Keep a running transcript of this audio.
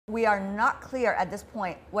we are not clear at this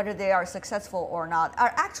point whether they are successful or not.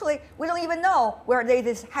 Actually, we don't even know where they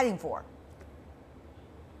is heading for.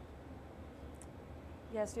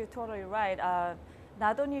 Yes, you're totally right.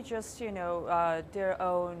 Not only just their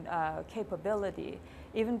own capability,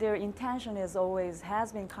 even their intention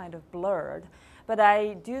has been kind of blurred. But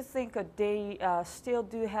I do think they still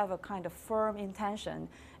do have a kind of firm intention,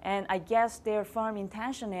 and I guess their firm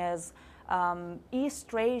intention is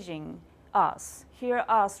estranging us. Here,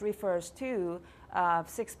 us refers to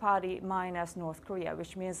six party minus North Korea,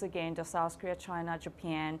 which means again the South Korea, China,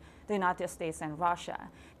 Japan, the United States, and Russia.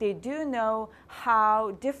 They do know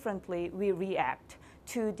how differently we react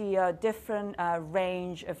to the different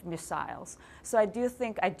range of missiles. So I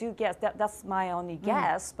do guess that's my only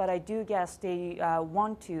guess, but I do guess they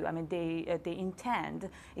want to, they intend,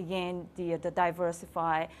 again, the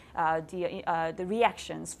diversify the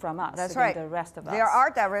reactions from us. That's right. The rest of us. There are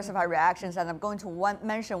diversified reactions, and I'm going to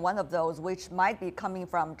mention one of those, which might be coming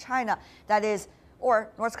from China, that is,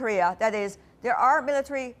 or North Korea, that is, there are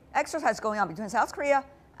military exercises going on between South Korea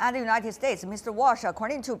and the United States. Mr. Walsh,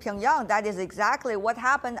 according to Pyongyang, that is exactly what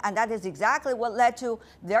happened, and that is exactly what led to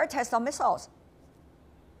their test of missiles.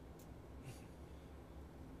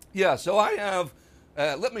 Yeah, so I have,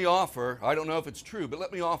 let me offer, I don't know if it's true, but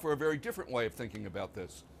let me offer a very different way of thinking about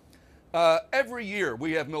this. Every year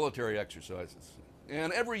we have military exercises,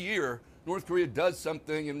 and every year North Korea does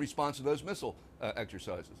something in response to those missile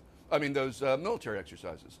exercises. Those military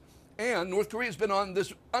exercises. And North Korea's been on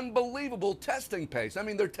this unbelievable testing pace.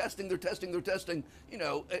 They're testing,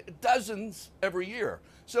 dozens every year.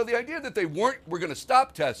 So the idea that we're going to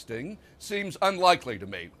stop testing seems unlikely to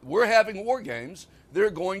me. We're having war games. They're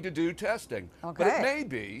going to do testing. Okay. But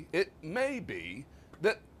it may be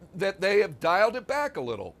that they have dialed it back a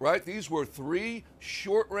little, right? These were 3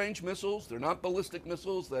 short-range missiles. They're not ballistic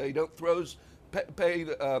missiles. They don't form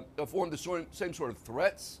the same sort of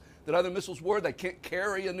threats that other missiles were. They can't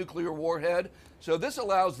carry a nuclear warhead. So this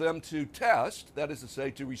allows them to test, that is to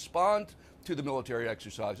say, to respond to the military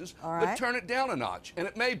exercises, but turn it down a notch. And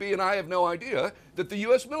it may be, and I have no idea, that the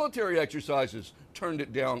U.S. military exercises turned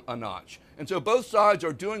it down a notch. And so both sides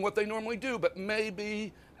are doing what they normally do, but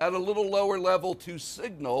maybe at a little lower level to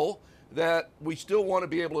signal that we still want to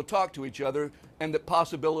be able to talk to each other and that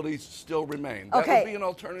possibilities still remain. That would be an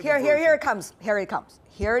alternative. Here it comes. Here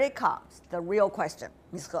it comes. The real question,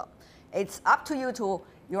 Ms. He. It's up to you to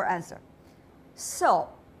your answer. So,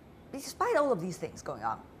 despite all of these things going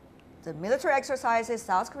on, the military exercises,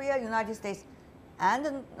 South Korea, United States, and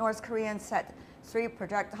the North Koreans set 3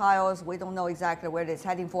 projectiles. We don't know exactly where it's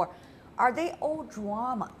heading for. Are they all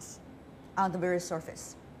dramas on the very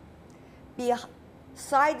surface?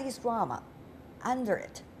 Beside these drama, under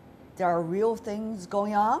it, there are real things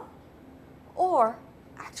going on? Or,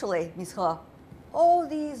 actually, Ms. He, all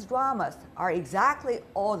these dramas are exactly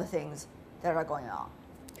all the things that are going on?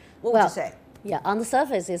 What would you say? Yeah, on the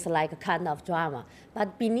surface, it's like a kind of drama.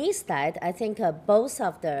 But beneath that, I think both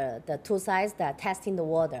of the two sides that are testing the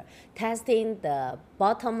water, testing the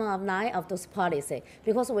bottom line of those policy.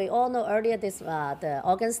 Because we all know earlier the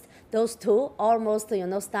August, those two almost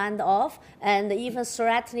stand off and even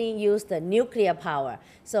threatening use the nuclear power.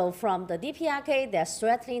 So from the DPRK, they're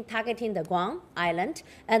threatening targeting the Guam Island,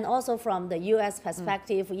 and also from the U.S.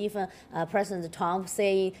 perspective, even President Trump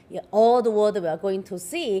saying all the world we are going to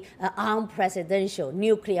see unprecedented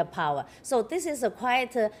nuclear power. So this is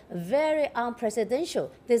quite very unprecedented,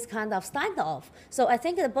 this kind of standoff. So I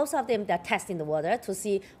think that both of them, they're testing the water to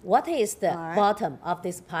see what is the bottom of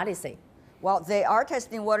this policy. Well, they are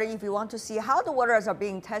testing water. If you want to see how the waters are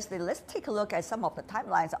being tested, let's take a look at some of the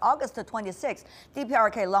timelines. August 26th,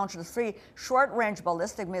 DPRK launched 3 short-range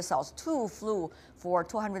ballistic missiles. 2 flew for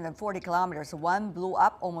 240 kilometers. 1 blew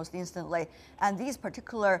up almost instantly. And these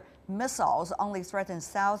particular missiles only threaten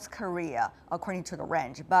South Korea, according to the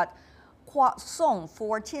range. But Hwasong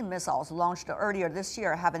 14 missiles launched earlier this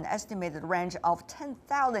year have an estimated range of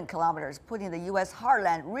 10,000 kilometers, putting the U.S.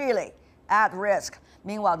 heartland really at risk.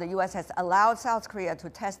 Meanwhile, the U.S. has allowed South Korea to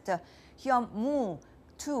test Hyunmoo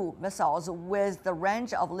 2 missiles with the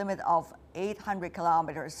range of limit of 800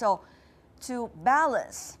 kilometers. So to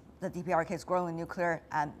balance the DPRK's growing nuclear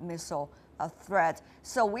and missile threat.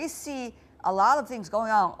 So we see a lot of things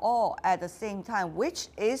going on all at the same time. Which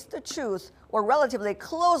is the truth, or relatively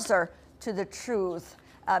closer to the truth?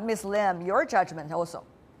 Ms. Lim, your judgment also.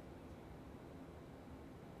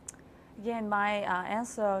 Again, my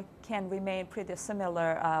answer can remain pretty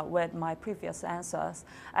similar with my previous answers.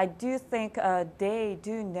 I do think they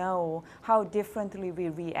do know how differently we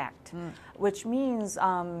react, which means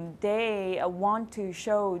they want to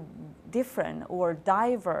show different or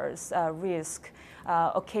diverse risk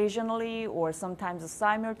occasionally or sometimes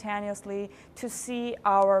simultaneously to see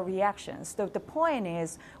our reactions. So the point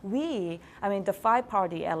is the five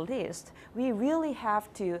party at least, we really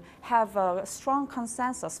have to have a strong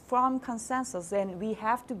consensus, firm consensus, and we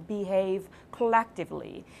have to behave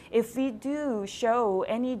collectively. If we do show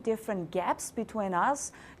any different gaps between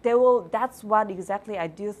us, that's what exactly I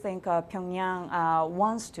do think Pyongyang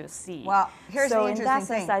wants to see. Well, here's the interesting thing. So in that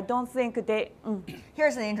sense, thing. I don't think they...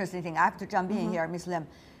 Here's the interesting thing. I have to jump in here, Ms. Lim.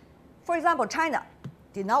 For example, China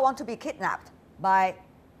did not want to be kidnapped by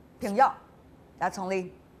Pyongyang. That's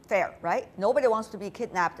only fair, right? Nobody wants to be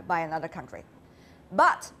kidnapped by another country.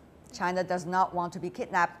 But China does not want to be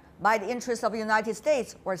kidnapped by the interests of the United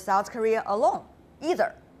States or South Korea alone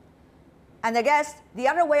either. And I guess the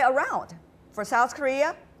other way around, for South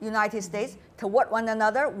Korea, United States, to work one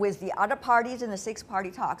another with the other parties in the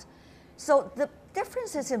six-party talks. So the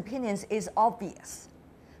differences in opinions is obvious.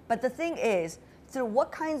 But the thing is, through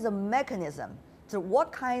what kinds of mechanism, through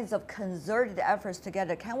what kinds of concerted efforts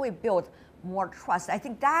together can we build more trust? I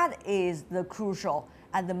think that is the crucial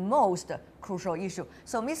and the most crucial issue.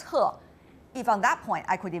 So Ms. He, if on that point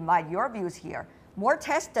I could invite your views here, more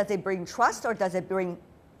tests, does it bring trust or does it bring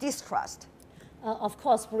distrust? Of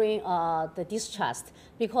course, bring the distrust,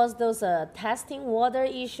 because those testing water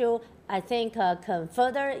issue, I think can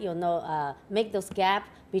further, make those gap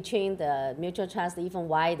between the mutual trust even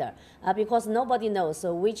wider, because nobody knows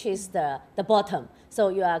which is the bottom. So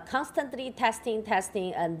you are constantly testing,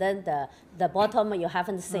 and then the bottom you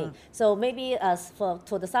haven't seen. So maybe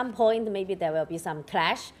to some point, maybe there will be some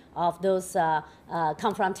clash of those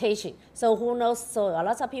confrontation. So who knows? So a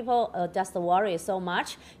lot of people just worry so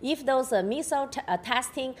much. If those missile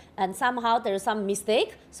testing and somehow there's some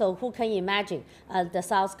mistake, so who can imagine? The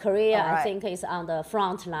South Korea, right. I think, is on the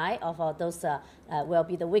front line of those will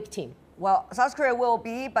be the victim. Well, South Korea will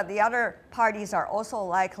be, but the other parties are also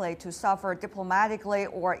likely to suffer diplomatically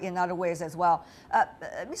or in other ways as well.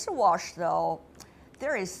 Mr. Walsh, though,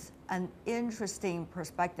 there is an interesting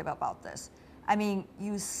perspective about this. I mean,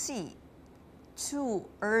 you see two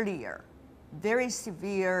earlier very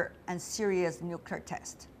severe and serious nuclear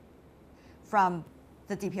tests from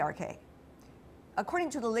the DPRK. According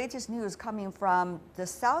to the latest news coming from the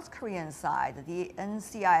South Korean side, the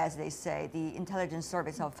NCI, as they say, the intelligence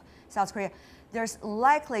service of South Korea, there's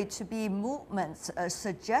likely to be movements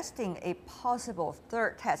suggesting a possible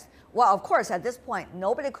third test. Well, of course, at this point,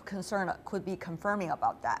 nobody could be confirming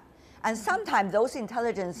about that. And sometimes those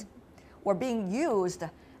intelligence were being used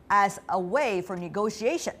as a way for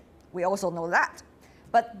negotiation. We also know that.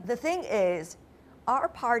 But the thing is, are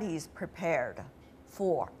parties prepared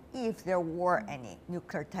for if there were any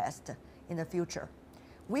nuclear test in the future?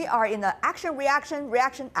 We are in the action, reaction,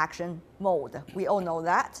 reaction, action mode. We all know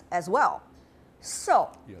that as well.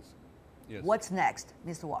 So, yes. What's next,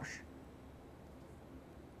 Mr. Walsh?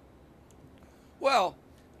 Well,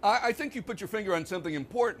 I think you put your finger on something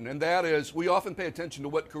important, and that is we often pay attention to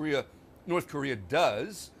what North Korea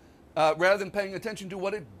does, rather than paying attention to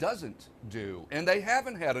what it doesn't do. And they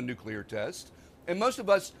haven't had a nuclear test, and most of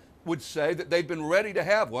us would say that they've been ready to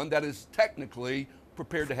have one, that is technically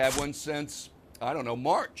prepared to have one since, I don't know,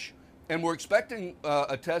 March. And we're expecting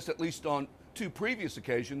a test at least on 2 previous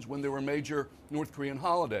occasions when there were major North Korean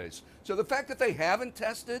holidays. So the fact that they haven't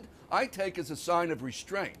tested, I take as a sign of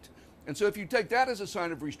restraint. And so if you take that as a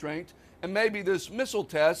sign of restraint, and maybe this missile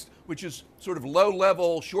test, which is sort of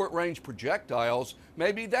low-level, short-range projectiles,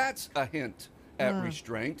 maybe that's a hint at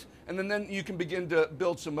restraint, and then you can begin to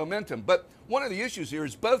build some momentum. But one of the issues here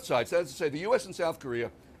is both sides, as I say, the U.S. and South Korea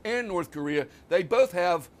and North Korea, they both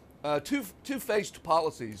have two-faced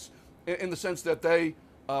policies in the sense that they,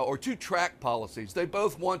 or two-track policies. They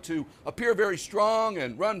both want to appear very strong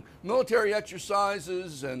and run military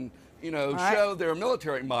exercises and, show their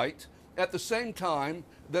military might. At the same time,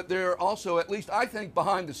 that they're also, at least I think,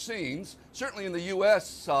 behind the scenes, certainly in the U.S.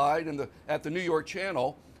 side and at the New York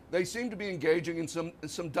Channel, they seem to be engaging in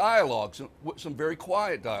some dialogue, some very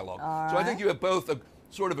quiet dialogue. So I think you have both a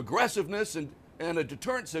sort of aggressiveness and a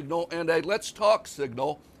deterrent signal and a let's talk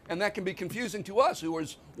signal, and that can be confusing to us who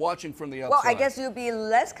is watching from the outside. Well, I guess you'll be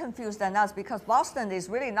less confused than us because Boston is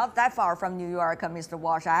really not that far from New York, Mr.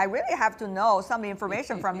 Walsh. I really have to know some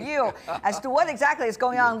information from you as to what exactly is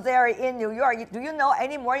going on there in New York. Do you know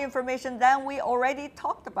any more information than we already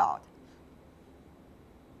talked about?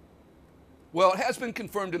 Well, it has been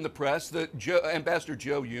confirmed in the press that Ambassador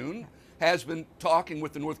Jo Yoon has been talking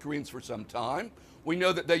with the North Koreans for some time. We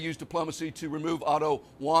know that they used diplomacy to remove Otto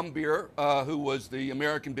Warmbier, who was the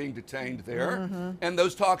American being detained there. And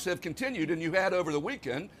those talks have continued. And you had over the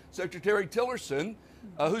weekend Secretary Tillerson,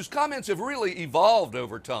 whose comments have really evolved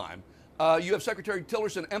over time, you have Secretary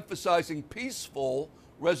Tillerson emphasizing peaceful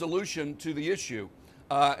resolution to the issue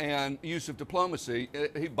and use of diplomacy.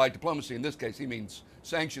 By diplomacy in this case, he means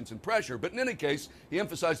sanctions and pressure. But in any case, he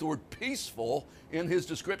emphasized the word peaceful in his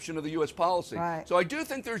description of the U.S. policy. Right. So I do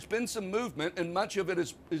think there's been some movement, and much of it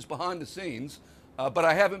is behind the scenes. But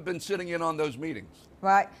I haven't been sitting in on those meetings.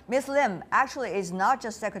 Right. Ms. Lim, actually, it's not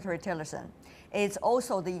just Secretary Tillerson. It's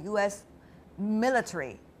also the U.S.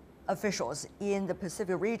 military officials in the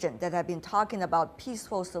Pacific region that have been talking about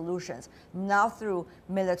peaceful solutions, not through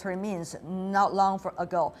military means, not long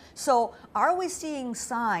ago. So are we seeing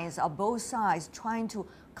signs of both sides trying to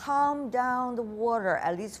calm down the water,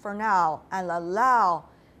 at least for now, and allow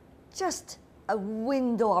just a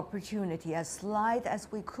window opportunity, as slight as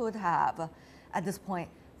we could have at this point,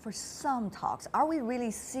 for some talks? Are we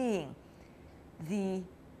really seeing the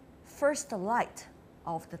first light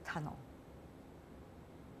of the tunnel?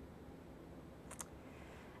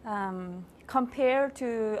 Compared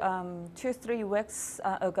to 2-3 weeks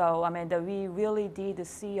ago, I mean, we really did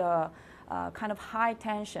see a kind of high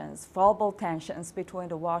tensions, verbal tensions between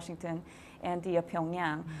the Washington and the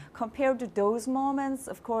Pyongyang. Compared to those moments,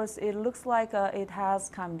 of course, it looks like it has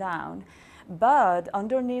come down. But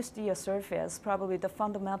underneath the surface, probably the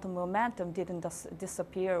fundamental momentum didn't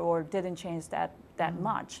disappear or didn't change that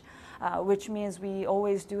much, which means we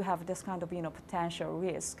always do have this kind of potential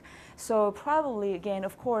risk. So probably, again,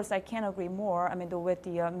 of course, I can't agree more. I mean, with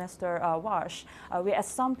the Mr. Walsh, at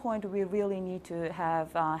some point we really need to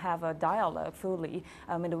have a dialogue fully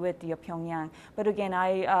with the Pyongyang. But again,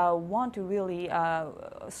 I want to really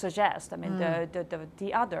suggest. I mean,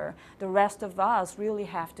 the rest of us really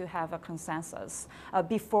have to have a consensus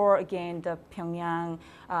before again the Pyongyang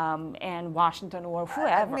and Washington or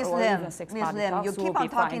whoever Ms. or Lim, even six Ms. party Lim, talks you will keep be on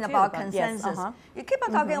talking fine about too, but consensus. yes, You keep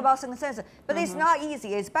on talking about consensus, but it's not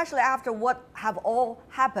easy, especially after what have all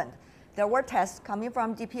happened. There were tests coming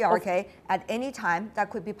from DPRK at any time that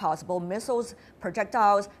could be possible, missiles,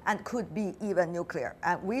 projectiles, and could be even nuclear.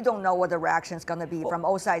 And we don't know what the reaction is going to be from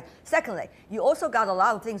all sides. Secondly, you also got a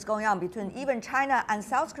lot of things going on between even China and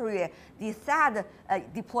South Korea. The THAAD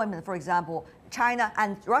deployment, for example, China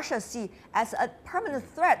and Russia see as a permanent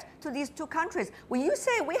threat to these two countries. When you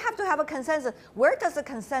say we have to have a consensus, where does the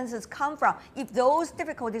consensus come from if those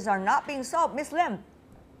difficulties are not being solved? Ms. Lim.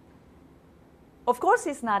 Of course,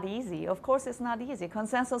 it's not easy. Of course, it's not easy.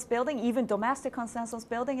 Consensus building, even domestic consensus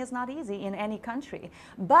building, is not easy in any country.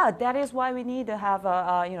 But that is why we need to have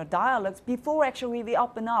dialogues before actually we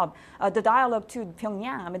open up the dialogue to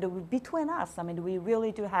Pyongyang. I mean, between us. I mean, we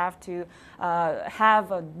really do have to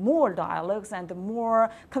have more dialogues and more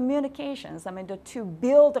communications. I mean, to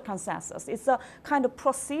build a consensus. It's a kind of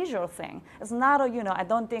procedural thing. It's not a I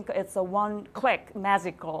don't think it's a one-click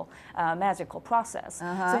magical process.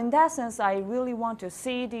 So in that sense, I really want to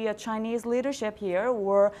see the Chinese leadership here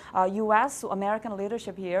or U.S. American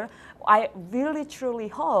leadership here. I really truly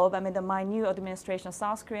hope, I mean, my new administration,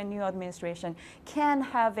 South Korean new administration, can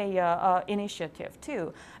have a initiative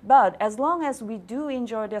too. But as long as we do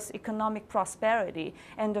enjoy this economic prosperity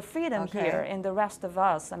and the freedom here in the rest of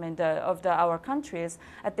us, I mean, our countries,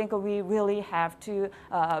 I think we really have to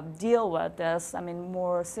deal with this, I mean,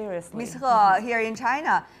 more seriously. Ms. He, here in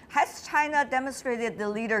China, has China demonstrated the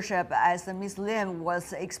leadership as Ms. Lim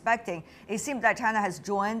was expecting? It seems that China has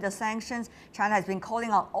joined the sanctions. China has been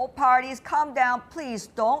calling on all parties, calm down, please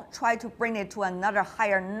don't try to bring it to another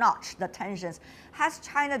higher notch, the tensions. Has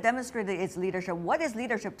China demonstrated its leadership? What is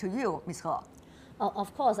leadership to you, Ms. He?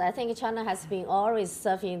 Of course, I think China has been always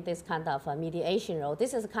serving this kind of mediation role.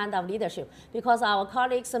 This is kind of leadership because our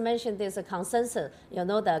colleagues mentioned this consensus,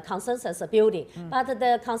 the consensus building. But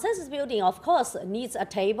the consensus building, of course, needs a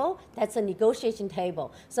table. That's a negotiation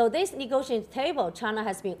table. So this negotiation table, China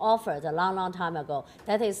has been offered a long, long time ago.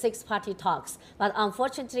 That is six-party talks. But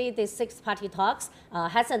unfortunately, these six-party talks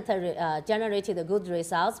hasn't generated good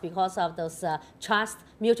results because of those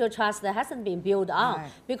mutual trust that hasn't been built on.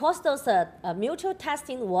 Right. Because those mutual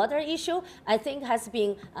testing water issue, I think has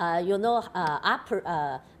been,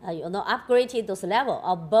 upgraded those level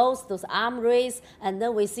of both those arm race, and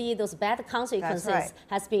then we see those bad consequences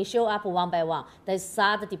has been show up one by one. The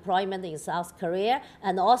THAAD deployment in South Korea,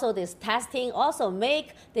 and also this testing also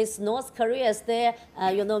make this North Korea's their,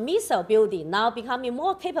 missile building now becoming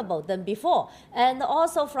more capable than before. And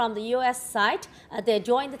also from the U.S. side, they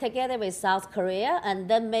joined together with South Korea and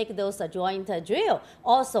then make those joint drill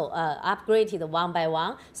also upgraded one one by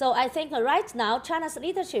one. So I think right now, China's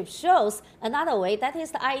leadership shows another way. That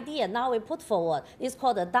is the idea now we put forward. It's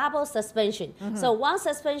called a double suspension. So one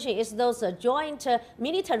suspension is those joint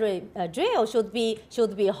military drill should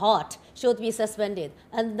be halt, should be suspended.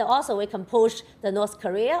 And also we can push the North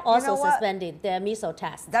Korea also suspended their missile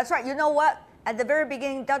test. That's right. You know what? At the very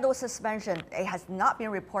beginning, double suspension, it has not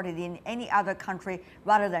been reported in any other country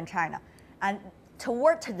rather than China. And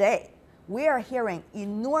toward today, we are hearing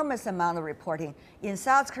enormous amount of reporting in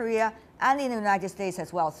South Korea and in the United States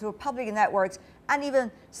as well through public networks and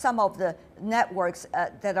even some of the networks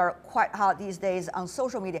that are quite hot these days on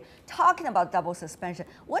social media talking about double suspension.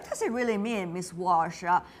 What does it really mean, Ms. Walsh?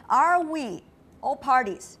 Are we, all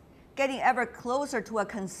parties, getting ever closer to a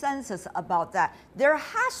consensus about that? There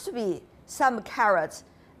has to be some carrots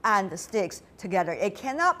and sticks together. It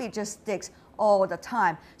cannot be just sticks all the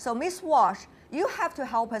time. So Ms. Walsh, you have to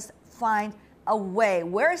help us find a way.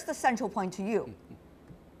 Where is the central point to you?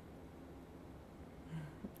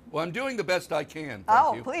 Well, I'm doing the best I can.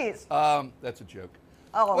 Thank you. Please. That's a joke.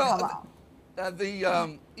 Oh, well, come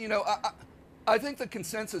on. You know, I think the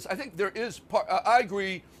consensus, I think there is, I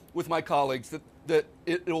agree with my colleagues that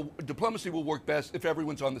diplomacy will work best if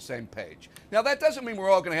everyone's on the same page. Now, that doesn't mean we're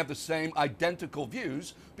all going to have the same identical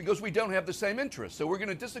views because we don't have the same interests. So we're going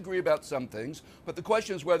to disagree about some things, but the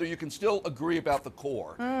question is whether you can still agree about the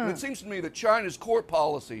core. And it seems to me that China's core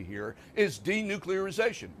policy here is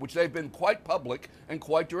denuclearization, which they've been quite public and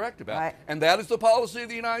quite direct about. Right. And that is the policy of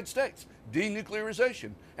the United States,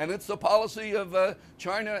 denuclearization. And it's the policy of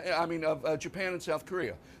Japan and South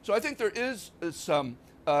Korea. So I think there is some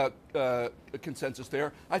consensus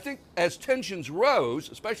there. I think as tensions rose,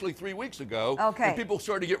 especially 3 weeks ago, when people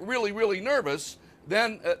started to get really, really nervous,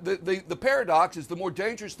 then the paradox is the more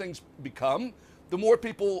dangerous things become, the more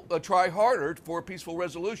people try harder for a peaceful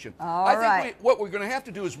resolution. I think what we're going to have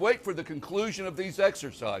to do is wait for the conclusion of these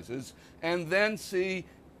exercises and then see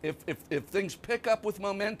if things pick up with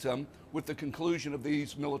momentum with the conclusion of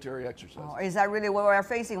these military exercises. Is that really what we're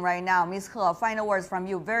facing right now? Ms. He, final words from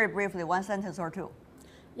you, very briefly, one sentence or two.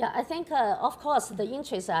 Yeah, I think, of course, the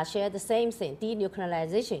interests are shared the same thing,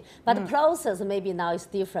 denuclearization. But the process maybe now is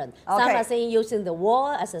different. Some are saying using the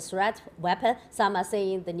war as a threat weapon. Some are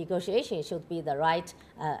saying the negotiation should be the right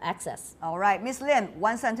access. All right. Ms. Lim,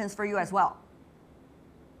 one sentence for you as well.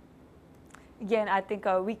 Again, I think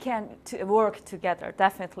we can work together,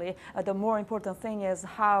 definitely. The more important thing is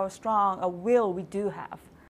how strong a will we do have.